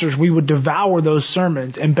pastors, we would devour those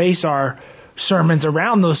sermons and base our sermons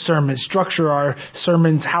around those sermons, structure our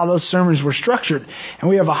sermons, how those sermons were structured. And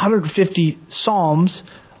we have 150 Psalms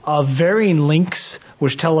of varying lengths,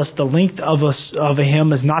 which tell us the length of a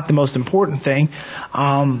hymn is not the most important thing.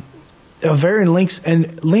 Varying lengths,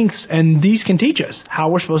 and these can teach us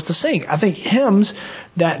how we're supposed to sing. I think hymns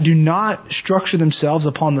that do not structure themselves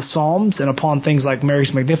upon the Psalms and upon things like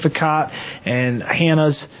Mary's Magnificat and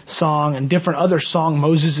Hannah's song and different other song,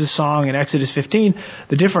 Moses' song in Exodus 15,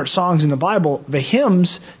 the different songs in the Bible, the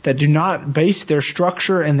hymns that do not base their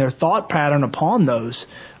structure and their thought pattern upon those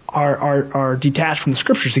are detached from the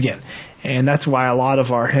Scriptures again. And that's why a lot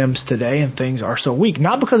of our hymns today and things are so weak.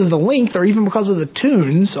 Not because of the length or even because of the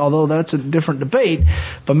tunes, although that's a different debate,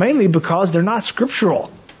 but mainly because they're not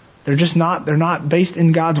scriptural. They're not based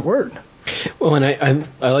in God's Word. Well, and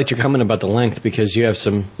I liked your comment about the length because you have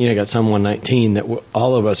got Psalm 119 that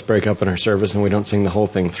all of us break up in our service and we don't sing the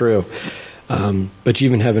whole thing through. But you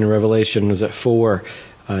even have in Revelation, was it 4,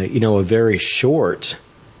 a very short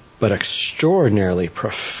but extraordinarily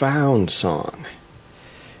profound song.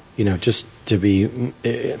 Just to be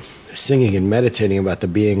singing and meditating about the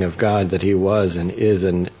being of God that He was and is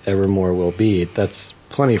and evermore will be. That's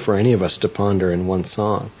plenty for any of us to ponder in one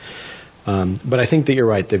song. But I think that you're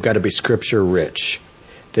right. They've got to be Scripture rich.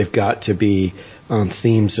 They've got to be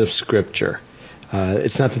themes of Scripture.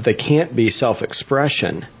 It's not that they can't be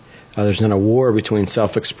self-expression. There's not a war between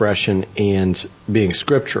self-expression and being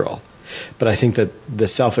scriptural. But I think that the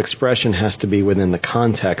self-expression has to be within the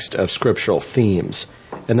context of scriptural themes.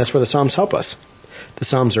 And that's where the Psalms help us. The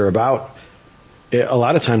Psalms are about, a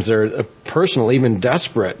lot of times they're a personal, even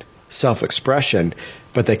desperate self-expression,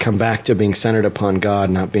 but they come back to being centered upon God,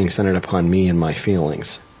 not being centered upon me and my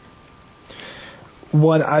feelings.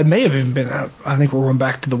 What I may have even been, I think we're going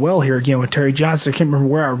back to the well here again with Terry Johnson. I can't remember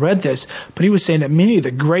where I read this, but he was saying that many of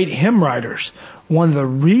the great hymn writers, one of the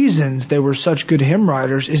reasons they were such good hymn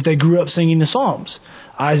writers is they grew up singing the Psalms.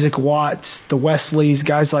 Isaac Watts, the Wesleys,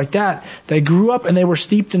 guys like that, they grew up and they were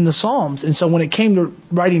steeped in the Psalms. And so when it came to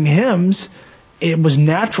writing hymns, it was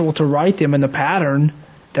natural to write them in the pattern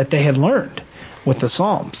that they had learned with the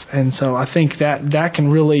Psalms. And so I think that can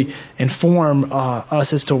really inform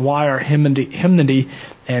us as to why our hymnody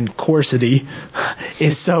and choricity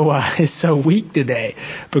is so weak today,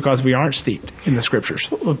 because we aren't steeped in the Scriptures.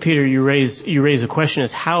 Well, Peter, you raise a question: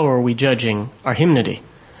 is how are we judging our hymnody?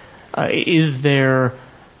 Is there,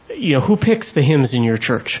 who picks the hymns in your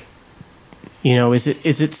church? Is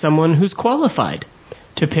it someone who's qualified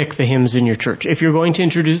to pick the hymns in your church? If you're going to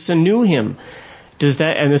introduce a new hymn does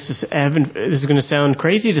that, and this is going to sound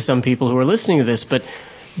crazy to some people who are listening to this, but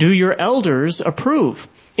do your elders approve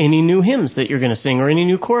any new hymns that you're going to sing, or any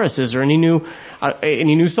new choruses, or any new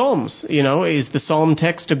psalms? Is the psalm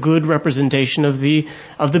text a good representation of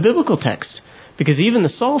the biblical text? Because even the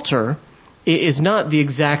Psalter is not the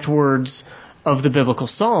exact words of the biblical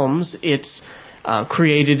psalms. It's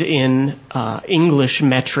created in English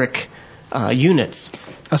metric units.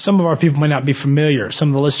 Now, some of our people may not be familiar. Some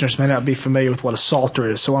of the listeners may not be familiar with what a psalter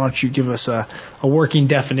is. So why don't you give us a working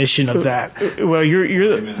definition of that? Well,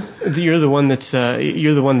 you're the one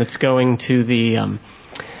that's going to the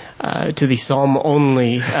Psalm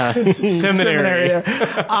only seminary.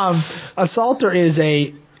 A psalter is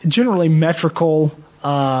a generally metrical,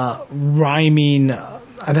 rhyming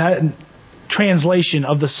translation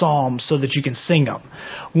of the Psalms so that you can sing them.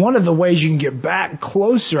 One of the ways you can get back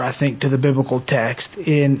closer, I think, to the biblical text,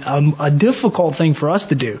 in a difficult thing for us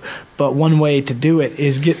to do, but one way to do it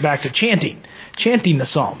is get back to chanting the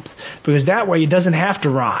Psalms, because that way it doesn't have to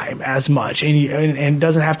rhyme as much, and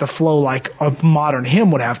doesn't have to flow like a modern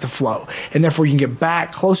hymn would have to flow, and therefore you can get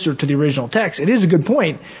back closer to the original text. It is a good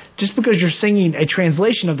point. Just because you're singing a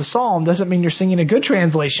translation of the Psalm doesn't mean you're singing a good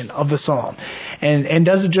translation of the Psalm, and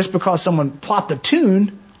doesn't just because someone plopped a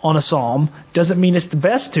tune on a Psalm doesn't mean it's the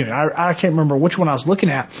best tune. I can't remember which one I was looking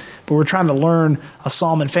at, but we're trying to learn a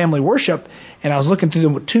Psalm in family worship, and I was looking through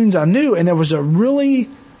the tunes I knew, and there was a really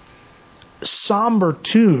somber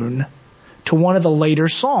tune to one of the later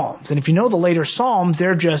Psalms. And if you know the later Psalms,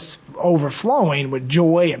 they're just overflowing with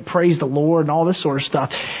joy and praise the Lord and all this sort of stuff.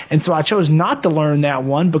 And so I chose not to learn that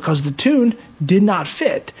one because the tune did not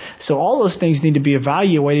fit. So all those things need to be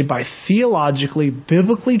evaluated by theologically,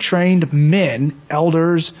 biblically trained men,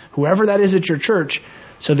 elders, whoever that is at your church,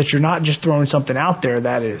 so that you're not just throwing something out there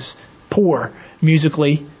that is poor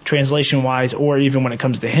musically, translation-wise, or even when it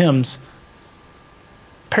comes to hymns,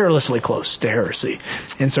 perilously close to heresy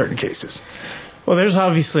in certain cases. Well, there's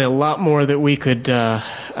obviously a lot more that we could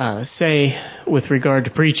say with regard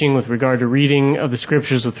to preaching, with regard to reading of the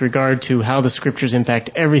Scriptures, with regard to how the Scriptures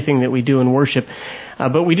impact everything that we do in worship.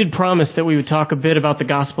 But we did promise that we would talk a bit about the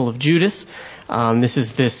Gospel of Judas. This is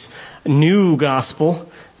this new gospel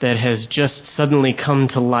that has just suddenly come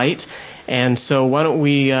to light. And so why don't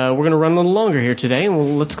we're going to run a little longer here today,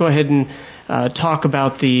 and let's go ahead and talk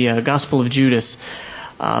about the Gospel of Judas.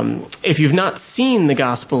 If you've not seen the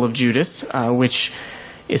Gospel of Judas, which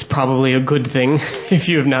is probably a good thing if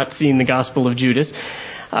you have not seen the Gospel of Judas,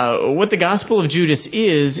 what the Gospel of Judas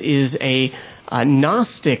is a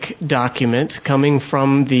Gnostic document coming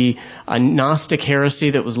from the Gnostic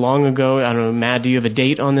heresy that was long ago. I don't know, Matt, do you have a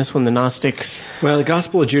date on this one, the Gnostics? Well, the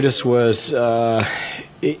Gospel of Judas was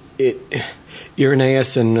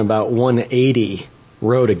Irenaeus in about 180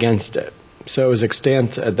 wrote against it. So it was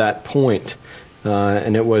extant at that point.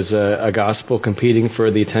 And it was a gospel competing for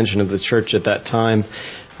the attention of the church at that time.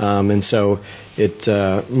 And so it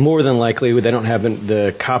more than likely, they don't have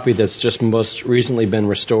the copy that's just most recently been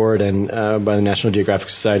restored and by the National Geographic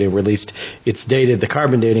Society and released. It's dated, the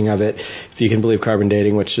carbon dating of it, if you can believe carbon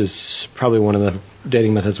dating, which is probably one of the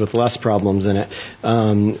dating methods with less problems in it.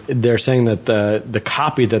 They're saying that the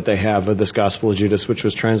copy that they have of this Gospel of Judas, which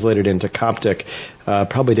was translated into Coptic,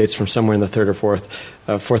 probably dates from somewhere in the 3rd or 4th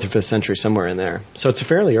or 5th century, somewhere in there. So it's a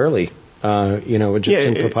fairly early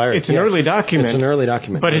Egyptian papyrus. It's an early document. It's an early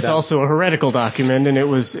document. But it's also a heretical document, and it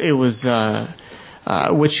was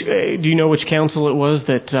which do you know which council it was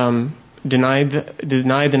that denied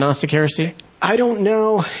the Gnostic heresy? I don't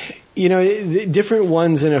know. Different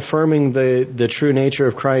ones in affirming the true nature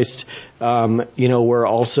of Christ, were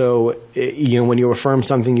also, when you affirm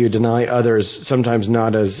something, you deny others, sometimes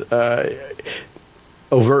not as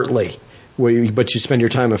overtly. But you spend your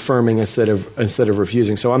time affirming instead of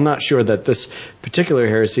refusing. So I'm not sure that this particular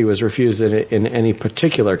heresy was refused in any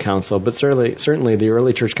particular council, but certainly the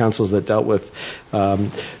early church councils that dealt with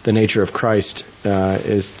the nature of Christ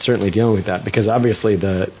is certainly dealing with that, because obviously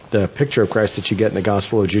the picture of Christ that you get in the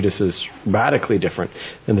Gospel of Judas is radically different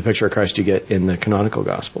than the picture of Christ you get in the canonical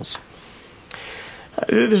Gospels.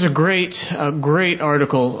 There's a great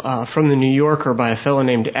article from the New Yorker by a fellow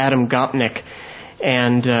named Adam Gopnik.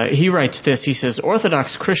 And he writes this. He says,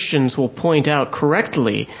 Orthodox Christians will point out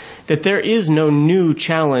correctly that there is no new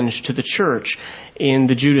challenge to the church in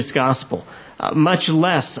the Judas Gospel, much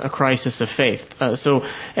less a crisis of faith. So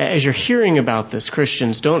as you're hearing about this,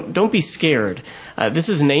 Christians, don't be scared. This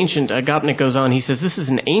is an ancient, Gopnik goes on, he says, this is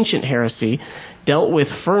an ancient heresy dealt with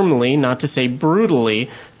firmly, not to say brutally,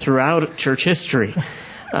 throughout church history.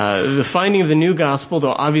 The finding of the new gospel,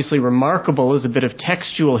 though obviously remarkable, is a bit of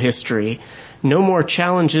textual history. No more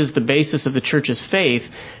challenges the basis of the church's faith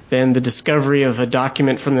than the discovery of a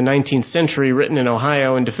document from the 19th century written in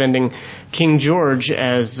Ohio and defending King George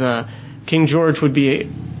defending King George would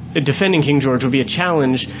be a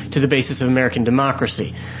challenge to the basis of American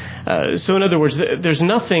democracy. So in other words, there's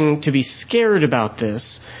nothing to be scared about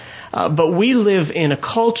this, but we live in a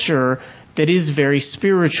culture that is very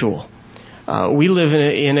spiritual. We live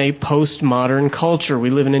in a postmodern culture. We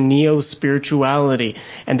live in a neo-spirituality.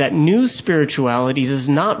 And that new spirituality does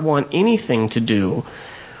not want anything to do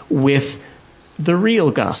with the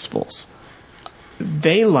real Gospels.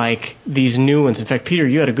 They like these new ones. In fact, Peter,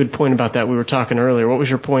 you had a good point about that. We were talking earlier. What was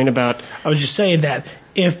your point about? I was just saying that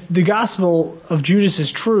if the Gospel of Judas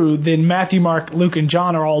is true, then Matthew, Mark, Luke, and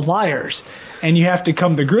John are all liars. And you have to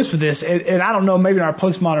come to grips with this. And I don't know, maybe in our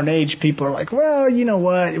postmodern age, people are like, well, you know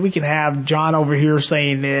what? We can have John over here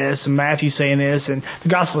saying this and Matthew saying this and the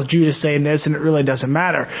Gospel of Judas saying this, and it really doesn't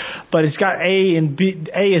matter. But it's got A and B.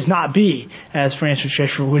 A is not B, as Francis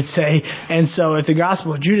Schaeffer would say. And so if the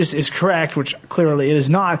Gospel of Judas is correct, which clearly it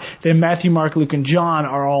is not, then Matthew, Mark, Luke, and John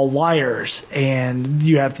are all liars. And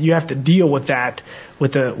you have to deal with that,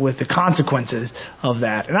 with the consequences of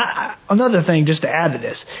that. And another thing, just to add to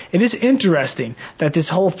this, it is interesting that this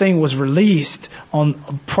whole thing was released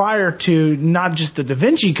prior to not just the Da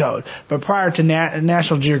Vinci Code, but prior to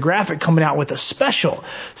National Geographic coming out with a special.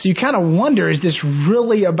 So you kind of wonder, is this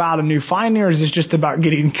really about a new finding, or is this just about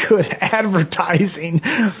getting good advertising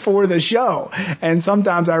for the show? And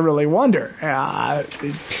sometimes I really wonder.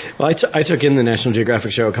 Well, I took in the National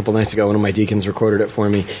Geographic show a couple nights ago. One of my deacons recorded it for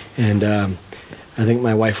me, and I think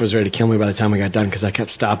my wife was ready to kill me by the time I got done because I kept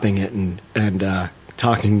stopping it and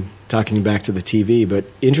talking back to the TV. But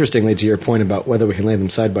interestingly, to your point about whether we can lay them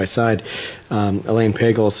side by side, Elaine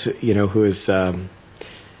Pagels, who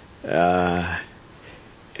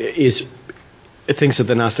thinks that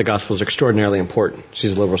the Gnostic Gospels are extraordinarily important.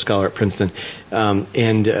 She's a liberal scholar at Princeton,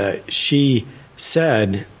 and she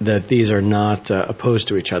said that these are not opposed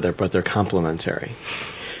to each other, but they're complementary.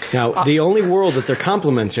 Now, the only world that they're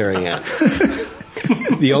complementary in,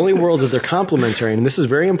 and this is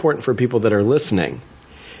very important for people that are listening,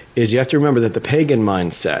 is you have to remember that the pagan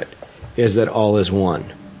mindset is that all is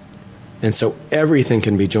one. And so everything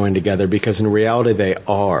can be joined together because in reality they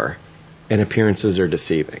are, and appearances are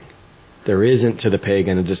deceiving. There isn't, to the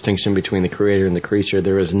pagan, a distinction between the creator and the creature.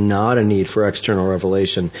 There is not a need for external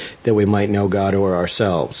revelation that we might know God or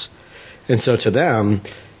ourselves. And so to them,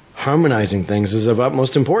 harmonizing things is of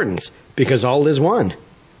utmost importance because all is one.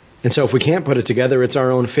 And so if we can't put it together, it's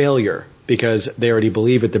our own failure because they already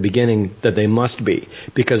believe at the beginning that they must be.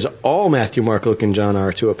 Because all Matthew, Mark, Luke, and John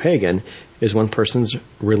are to a pagan is one person's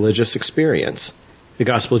religious experience. The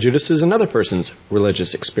Gospel of Judas is another person's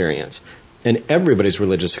religious experience. And everybody's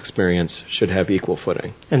religious experience should have equal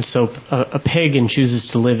footing. And so a pagan chooses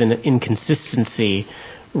to live in inconsistency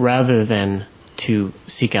rather than to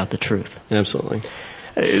seek out the truth. Absolutely.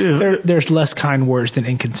 There's less kind words than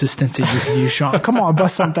inconsistency you can use, Sean. Come on,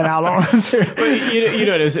 bust something out on us here.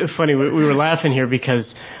 It's funny. We were laughing here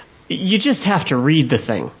because you just have to read the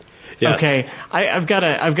thing. Yes. Okay, I've got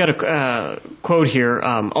a quote here,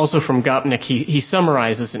 also from Gopnik. He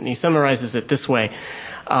summarizes it, and he summarizes it this way.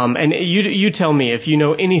 And you tell me if you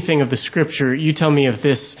know anything of the Scripture. You tell me if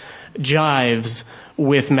this jives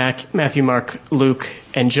with Matthew, Mark, Luke,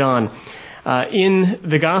 and John. In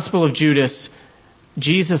the Gospel of Judas,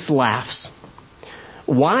 Jesus laughs.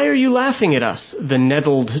 "Why are you laughing at us?" the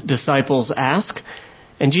nettled disciples ask.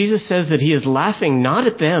 And Jesus says that he is laughing not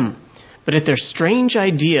at them, but at their strange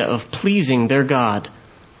idea of pleasing their God.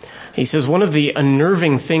 He says one of the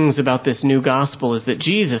unnerving things about this new gospel is that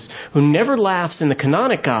Jesus, who never laughs in the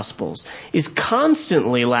canonic gospels, is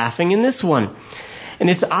constantly laughing in this one. And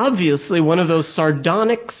it's obviously one of those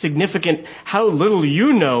sardonic, significant, how little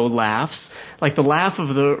you know laughs, like the laugh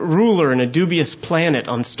of the ruler in a dubious planet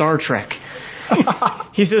on Star Trek.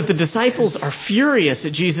 He says the disciples are furious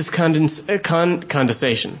at Jesus'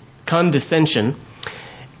 condescension,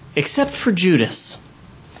 except for Judas,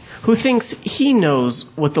 who thinks he knows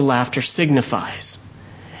what the laughter signifies.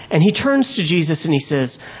 And he turns to Jesus and he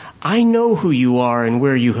says, "I know who you are and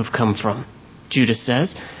where you have come from." Judas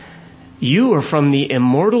says, "You are from the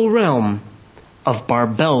immortal realm of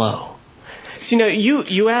Barbello." So,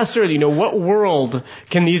 you asked earlier, what world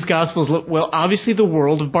can these Gospels look? Well, obviously the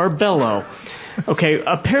world of Barbello. Okay,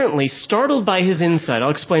 apparently startled by his insight,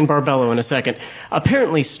 I'll explain Barbello in a second.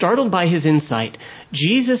 Apparently startled by his insight,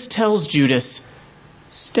 Jesus tells Judas,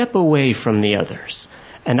 "Step away from the others,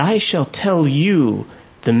 and I shall tell you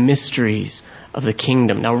the mysteries of the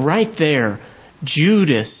kingdom." Now, right there,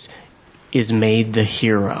 Judas is made the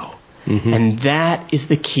hero. Mm-hmm. And that is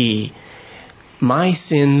the key. My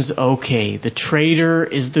sin's okay. The traitor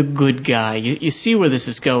is the good guy. You see where this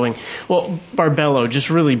is going. Well, Barbelo, just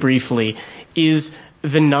really briefly, is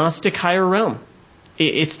the Gnostic higher realm.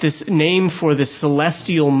 It's this name for the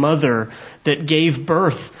celestial mother that gave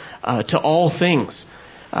birth to all things.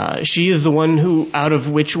 She is the one who, out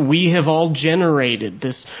of which we have all generated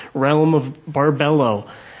this realm of Barbelo.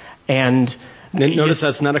 And notice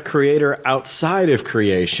that's not a creator outside of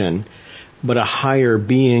creation, but a higher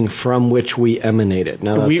being from which we emanated.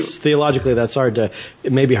 Now, theologically, that's hard to.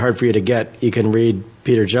 It may be hard for you to get. You can read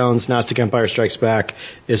Peter Jones' Gnostic Empire Strikes Back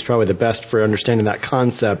is probably the best for understanding that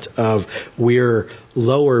concept of we're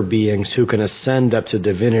lower beings who can ascend up to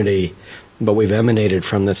divinity, but we've emanated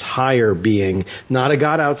from this higher being, not a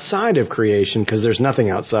God outside of creation, because there's nothing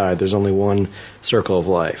outside. There's only one circle of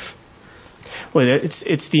life. Well,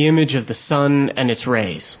 it's the image of the sun and its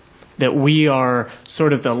rays. That we are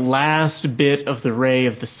sort of the last bit of the ray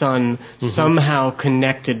of the sun, mm-hmm. somehow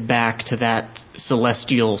connected back to that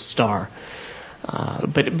celestial star.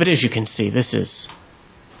 But as you can see, this is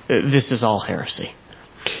all heresy.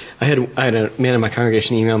 I had a man in my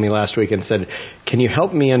congregation email me last week and said, "Can you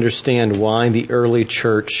help me understand why the early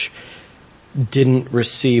church didn't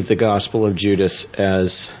receive the Gospel of Judas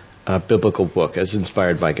as a biblical book, as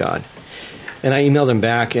inspired by God?" And I emailed him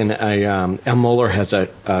back, and Al Mohler has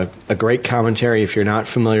a great commentary. If you're not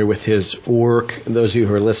familiar with his work, those of you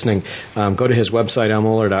who are listening, go to his website,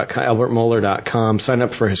 albertmohler.com, sign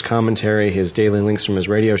up for his commentary, his daily links from his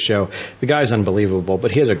radio show. The guy's unbelievable,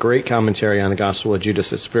 but he has a great commentary on the Gospel of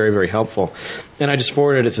Judas that's very, very helpful. And I just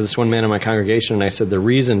forwarded it to this one man in my congregation, and I said the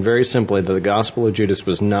reason, very simply, that the Gospel of Judas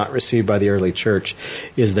was not received by the early church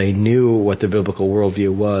is they knew what the biblical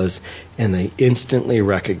worldview was, and they instantly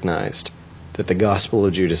recognized that the Gospel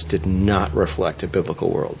of Judas did not reflect a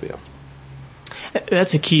biblical worldview.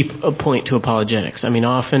 That's a key point to apologetics. I mean,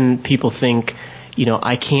 often people think,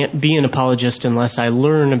 I can't be an apologist unless I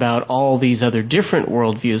learn about all these other different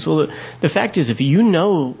worldviews. Well, the fact is, if you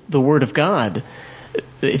know the Word of God,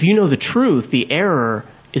 if you know the truth, the error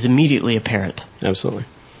is immediately apparent. Absolutely.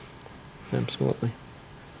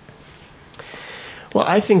 Well,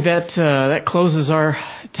 I think that closes our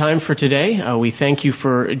time for today. We thank you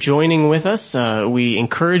for joining with us. We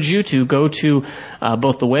encourage you to go to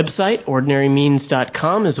both the website,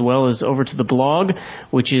 ordinarymeans.com, as well as over to the blog,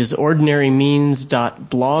 which is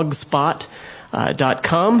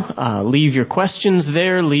ordinarymeans.blogspot.com. Leave your questions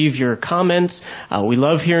there. Leave your comments. We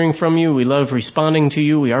love hearing from you. We love responding to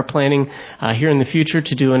you. We are planning here in the future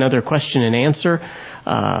to do another question and answer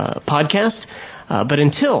podcast. But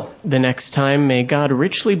until the next time, may God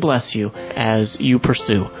richly bless you as you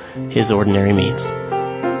pursue His ordinary means.